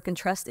it's a broken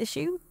trust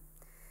issue.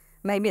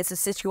 Maybe it's a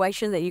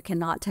situation that you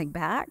cannot take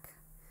back.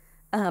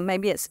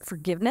 Maybe it's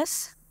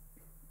forgiveness.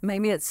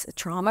 Maybe it's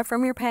trauma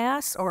from your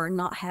past or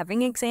not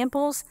having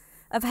examples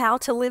of how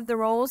to live the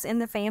roles in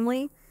the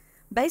family.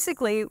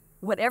 Basically,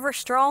 whatever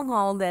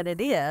stronghold that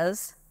it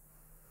is,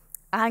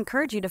 I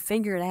encourage you to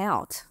figure it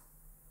out.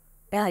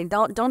 And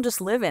don't just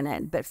live in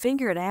it, but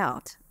figure it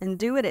out and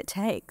do what it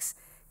takes.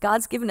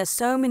 God's given us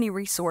so many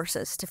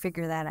resources to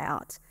figure that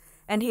out.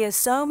 And He is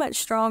so much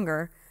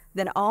stronger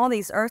than all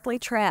these earthly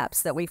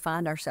traps that we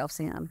find ourselves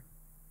in.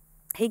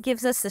 He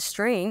gives us the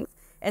strength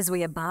as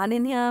we abide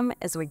in Him,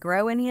 as we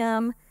grow in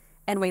Him,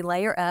 and we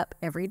layer up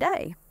every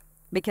day.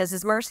 Because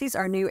His mercies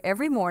are new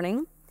every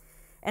morning.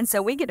 And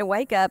so we get to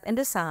wake up and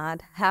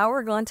decide how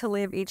we're going to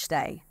live each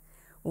day.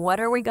 What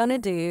are we going to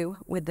do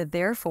with the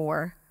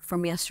therefore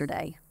from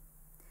yesterday?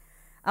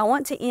 I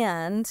want to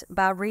end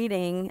by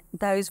reading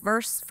those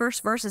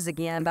first verses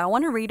again, but I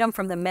want to read them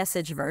from the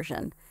Message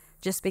version,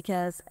 just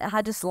because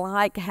I just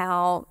like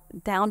how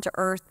down to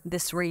earth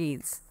this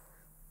reads.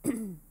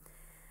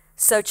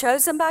 So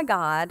chosen by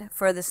God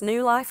for this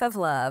new life of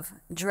love,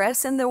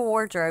 dress in the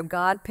wardrobe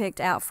God picked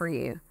out for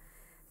you.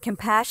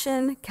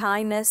 Compassion,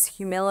 kindness,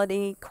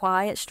 humility,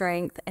 quiet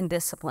strength, and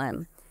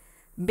discipline.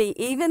 Be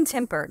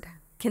even-tempered,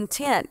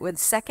 content with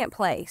second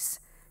place,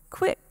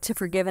 quick to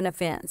forgive an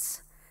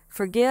offense.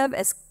 Forgive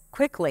as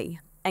quickly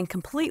and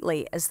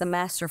completely as the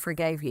Master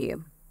forgave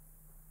you.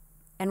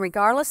 And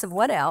regardless of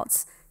what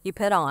else you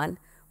put on,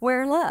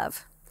 wear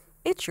love.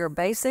 It's your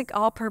basic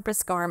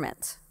all-purpose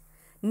garment.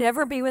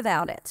 Never be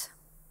without it.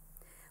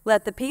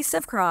 Let the peace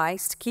of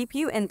Christ keep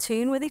you in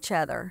tune with each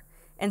other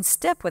and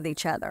step with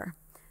each other.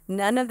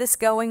 None of this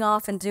going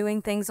off and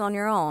doing things on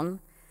your own.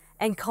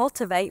 And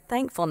cultivate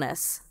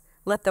thankfulness.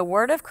 Let the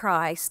word of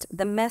Christ,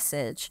 the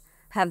message,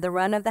 have the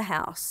run of the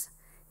house.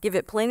 Give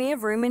it plenty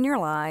of room in your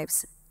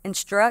lives.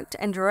 Instruct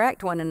and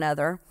direct one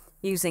another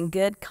using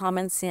good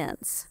common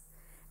sense.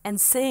 And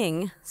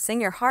sing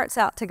your hearts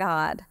out to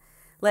God.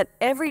 Let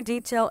every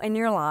detail in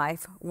your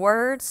life,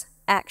 words,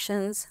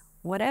 actions,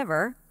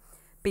 whatever,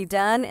 be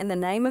done in the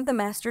name of the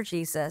Master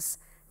Jesus,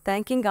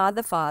 thanking God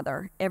the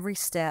Father every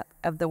step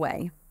of the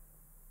way.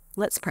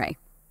 Let's pray.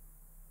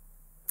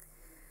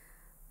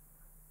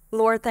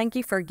 Lord, thank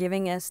you for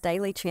giving us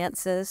daily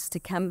chances to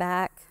come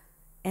back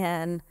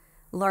and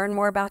learn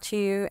more about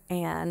you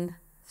and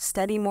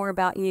study more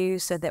about you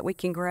so that we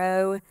can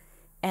grow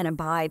and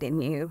abide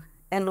in you.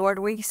 And Lord,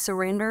 we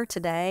surrender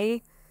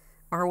today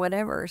our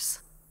whatevers,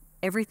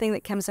 everything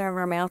that comes out of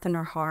our mouth and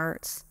our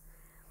hearts.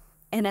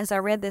 And as I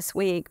read this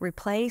week,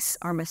 replace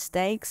our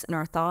mistakes and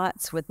our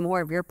thoughts with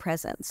more of your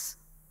presence.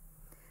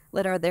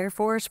 Let our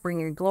therefores bring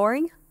you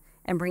glory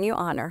and bring you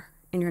honor.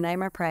 In your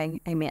name I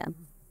pray, amen.